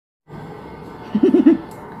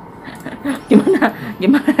gimana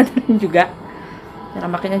gimana juga cara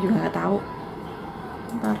makainya juga nggak tahu.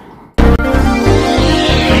 Ntar.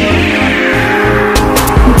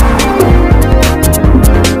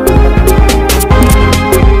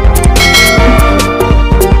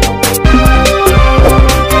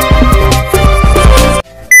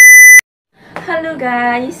 Halo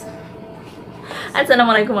guys,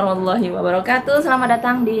 assalamualaikum warahmatullahi wabarakatuh. Selamat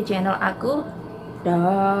datang di channel aku,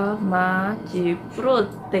 Lama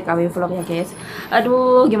TKW Vlog ya guys.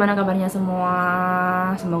 Aduh, gimana kabarnya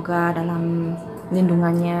semua? Semoga dalam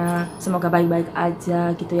lindungannya, semoga baik-baik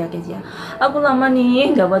aja gitu ya guys ya. Aku lama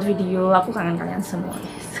nih nggak buat video, aku kangen kalian semua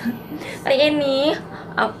guys. Kali ini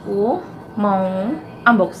aku mau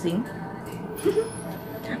unboxing.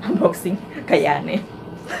 Unboxing kayak aneh.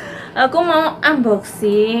 Aku mau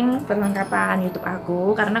unboxing perlengkapan YouTube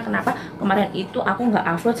aku. Karena kenapa? Kemarin itu aku nggak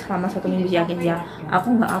upload selama 1 minggu ya guys ya.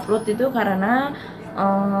 Aku nggak upload itu karena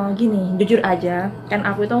gini, jujur aja, kan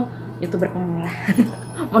aku itu YouTuber pemula.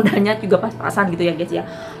 Modalnya juga pas-pasan gitu ya guys ya.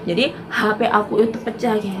 Jadi HP aku itu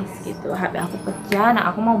pecah guys gitu. HP aku pecah, nah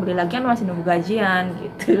aku mau beli lagi kan masih nunggu gajian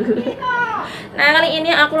gitu. Nah kali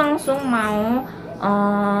ini aku langsung mau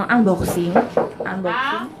unboxing.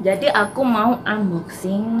 Jadi aku mau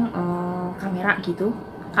unboxing kamera gitu.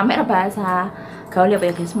 Kamera bahasa gaul apa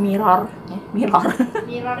ya guys? Mirror ya, mirror.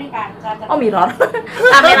 Mirror ini kaca. Oh mirror.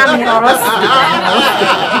 Kamera mirrorless gitu.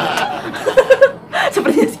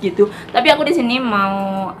 Sepertinya segitu. Tapi aku di sini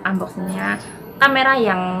mau unboxingnya kamera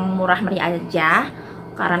yang murah meriah aja,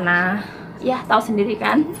 karena ya tahu sendiri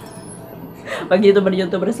kan, bagi youtuber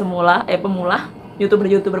pemula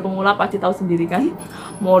youtuber pemula pasti tahu sendiri kan,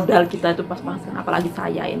 modal kita itu pas-pasan. Apalagi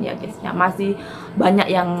saya ini ya guys ya, masih banyak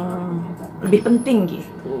yang lebih penting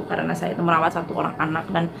gitu, karena saya itu merawat 1 orang anak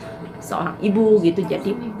dan seorang ibu gitu.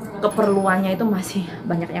 Jadi keperluannya itu masih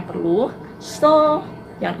banyak yang perlu. So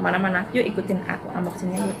jangan kemana-mana, yuk ikutin aku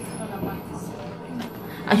unboxingnya yuk.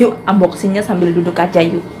 Ayo unboxingnya sambil duduk aja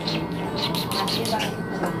yuk.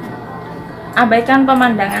 Abaikan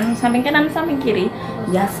pemandangan samping kanan samping kiri,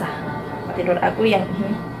 biasa tidur aku yang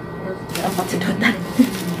ini tempat sedotan.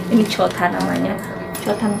 Ini cotan namanya,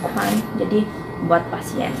 cotan kwan, jadi buat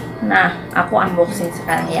pasien. Nah aku unboxing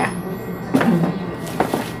sekarang ya.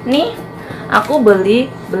 Nih aku beli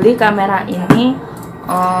kamera ini,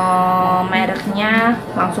 mereknya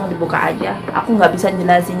langsung dibuka aja. Aku nggak bisa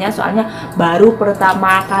jelasinnya soalnya baru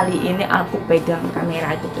pertama kali ini aku pegang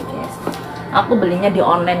kamera gitu guys. Aku belinya di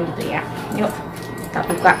online gitu ya. Yuk kita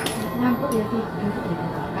buka.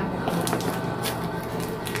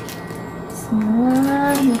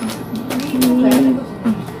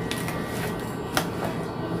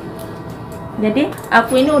 Jadi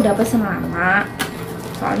aku ini udah pesen lama,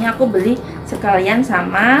 soalnya aku beli sekalian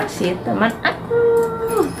sama si teman aku,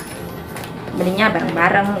 belinya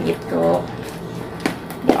bareng-bareng gitu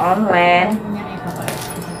di online.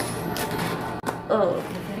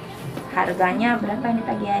 Harganya berapa ini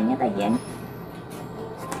tagihannya?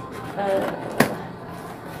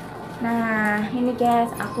 Nah ini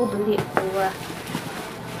guys, aku beli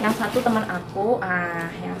 2. Yang satu teman aku,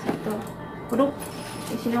 yang satu waduh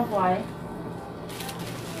di sini aku aja.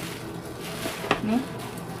 Nih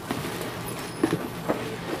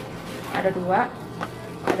ada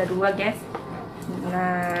dua guys.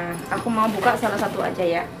 Nah aku mau buka salah satu aja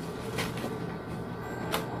ya,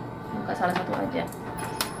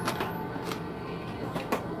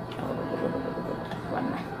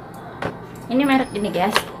 ini merek ini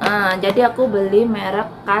guys. Jadi aku beli merek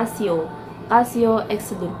CASIO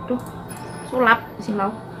X-Slim. Tuh sulap silau.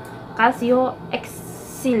 CASIO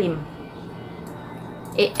X-Slim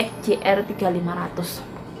EXJR 3500.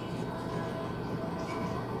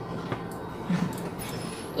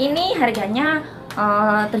 Ini harganya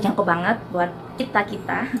terjangkau banget buat kita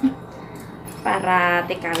para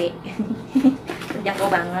TKW.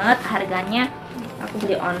 Terjangkau banget harganya. Aku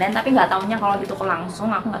beli online tapi nggak taunya kalau gitu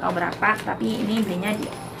langsung, aku nggak tahu berapa, tapi ini belinya di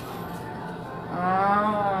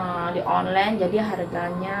online. Jadi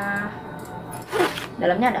harganya,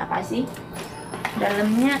 dalamnya ada apa sih?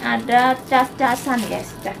 Dalamnya ada cas-casan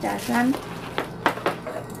guys, cas-casan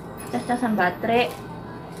baterai.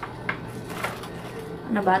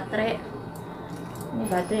 Ada baterai, ini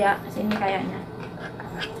baterai ya sini kayaknya.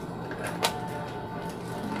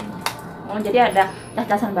 Oh jadi ada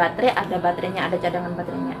cas-casan baterai, ada baterainya, ada cadangan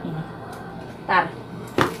baterainya ini. Ntar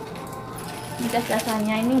ini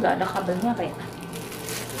cas-casannya ini nggak ada kabelnya kayak.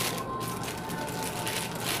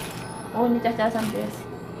 Oh ini cas-casan guys,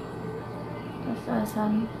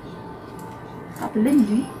 cas-casan kabelnya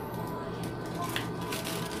nih.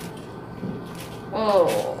 Oh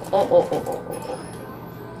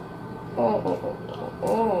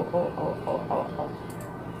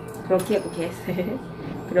Grogi aku guys.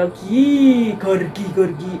 Grogi.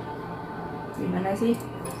 Gimana sih?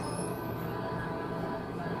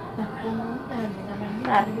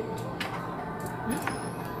 Bentar.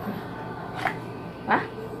 Wah,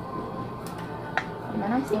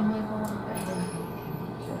 gimana sih?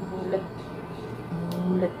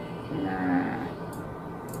 Bulet. Nah,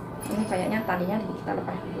 ini kayaknya talinya kita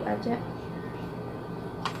lepas dulu aja.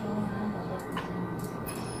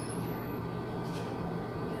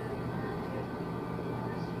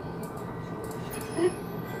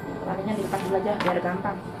 Talinya dilepas dulu aja biar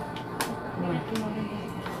gampang.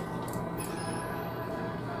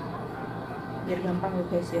 Biar gampang ya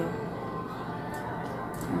guys ya.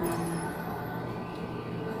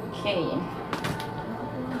 Oke.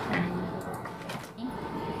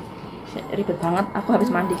 Ribet banget, aku habis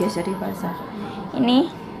mandi guys jadi basah. Ini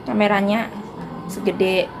kameranya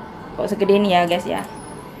segede, kok segede ini ya guys ya,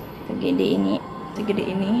 segede ini.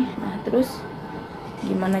 Nah terus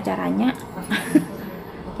gimana caranya?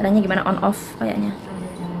 Caranya gimana on off kayaknya?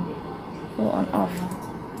 On off.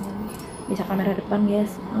 Bisa kamera depan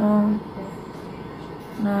guys.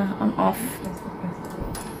 Nah on off.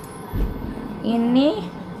 Ini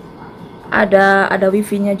ada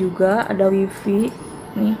wifi-nya juga, ada wifi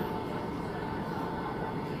nih.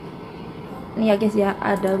 Ini ya guys ya,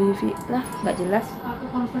 ada wifi lah, nggak jelas.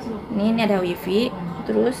 Ini ada wifi,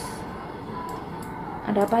 terus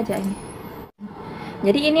ada apa aja ini?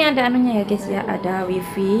 Jadi ini ada anunya ya guys ya, ada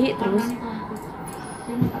wifi, terus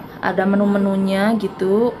ada menu-menunya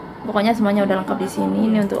gitu. Pokoknya semuanya udah lengkap di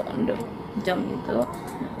sini. Ini untuk jam gitu.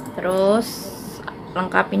 Terus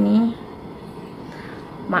lengkap ini.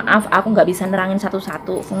 Maaf, aku nggak bisa nerangin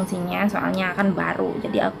satu-satu fungsinya, soalnya kan baru.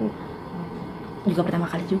 Jadi aku juga pertama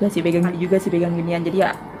kali juga sih pegang ginian, jadi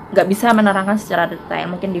ya nggak bisa menerangkan secara detail.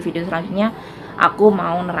 Mungkin di video selanjutnya aku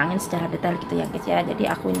mau nerangin secara detail gitu ya guys ya. Jadi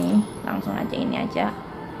aku ini langsung aja ini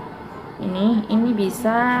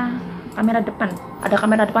bisa kamera depan, ada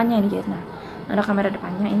kamera depannya ini guys. Nah ada kamera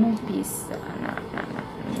depannya, ini bisa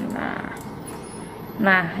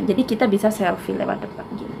nah jadi kita bisa selfie lewat depan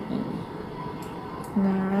gini.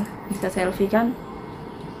 Nah bisa selfie kan.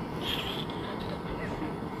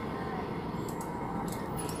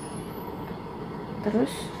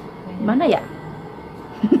 Terus gimana ya?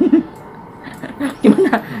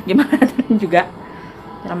 gimana juga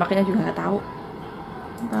cara makanya juga nggak tahu.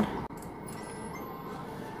 Bentar.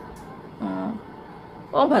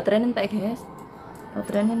 Oh baterainya entek guys,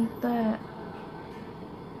 baterainya entek.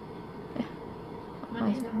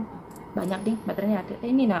 Banyak ding baterainya ada.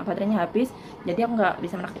 Ini nah baterainya habis, jadi aku nggak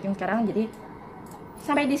bisa menaktifkan sekarang. Jadi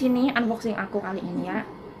sampai di sini unboxing aku kali ini ya.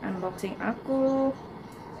 Unboxing aku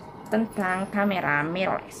tentang kamera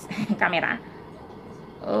mirrorless. Kamera.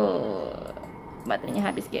 Baterainya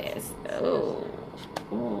habis guys.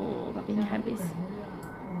 Baterainya habis.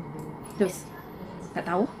 Terus nggak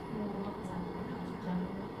tahu.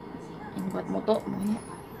 Ini buat moto namanya.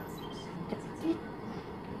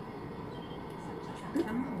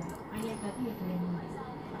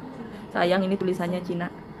 Sayang ini tulisannya Cina.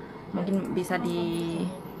 Mungkin bisa di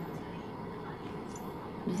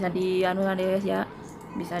anu guys ya.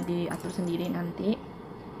 Bisa diatur sendiri nanti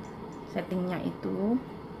settingnya itu.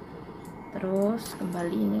 Terus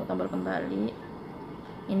kembali, ini tombol kembali.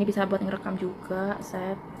 Ini bisa buat ngerekam juga,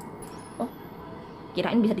 set. Oh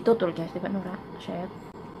kirain bisa ditutul guys, tiba Nora set.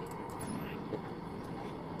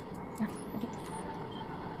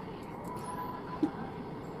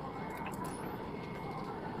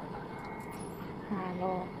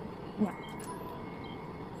 Halo ya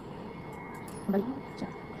kembali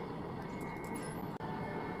set.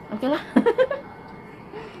 Oke lah.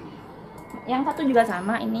 Yang satu juga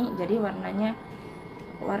sama ini, jadi warnanya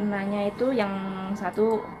itu yang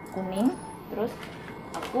satu kuning. Terus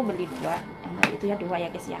aku beli dua, yang tadi itu ya dua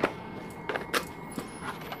ya guys ya.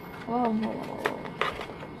 Wow.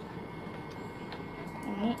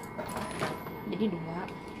 Ini jadi dua.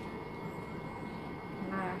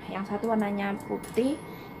 Nah yang satu warnanya putih,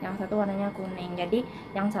 yang satu warnanya kuning. Jadi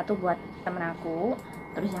yang satu buat temen aku,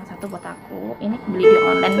 terus yang satu buat aku. Ini beli di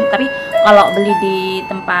online, tapi kalau beli di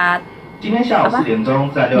tempat apa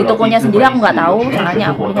di tokonya sendiri aku nggak tahu,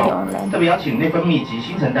 soalnya aku belinya di online.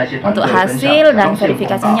 Untuk hasil dan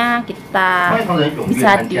verifikasinya kita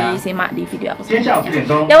bisa disimak di video aku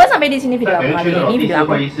selanjutnya. Ya wes, sampai di sini video aku kali ini. Video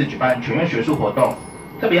aku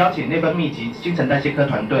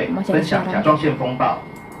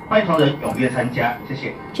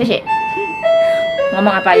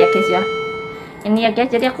ngomong apa ya guys ya. Ini ya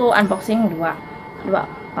guys, jadi aku unboxing dua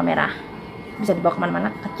kamera, bisa dibawa kemana-mana,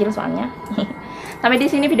 kecil soalnya. Sampai di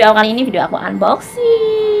sini video kali ini, video aku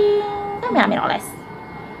unboxing kamera mirrorless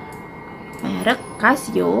merek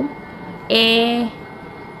CASIO.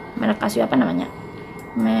 Merek CASIO apa namanya?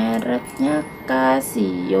 Mereknya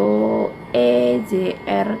CASIO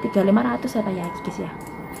EZR 3500 apa ya guys ya.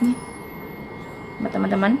 Ini buat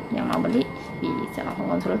teman-teman yang mau beli bisa langsung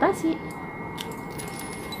konsultasi.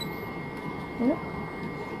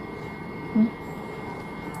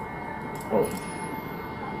 Oh.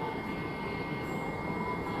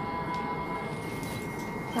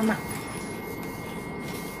 Sama.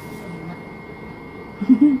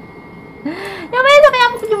 Ya baik, sampai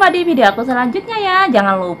aku jumpa di video aku selanjutnya ya.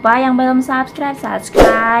 Jangan lupa yang belum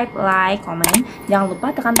subscribe, like, komen. Jangan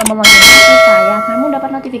lupa tekan tombol loncengnya supaya kamu dapat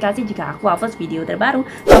notifikasi jika aku upload video terbaru.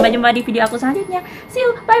 Sampai jumpa di video aku selanjutnya. See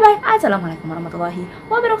you, bye bye. Assalamualaikum warahmatullahi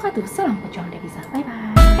wabarakatuh. Salam pejuang devisa. Bye bye.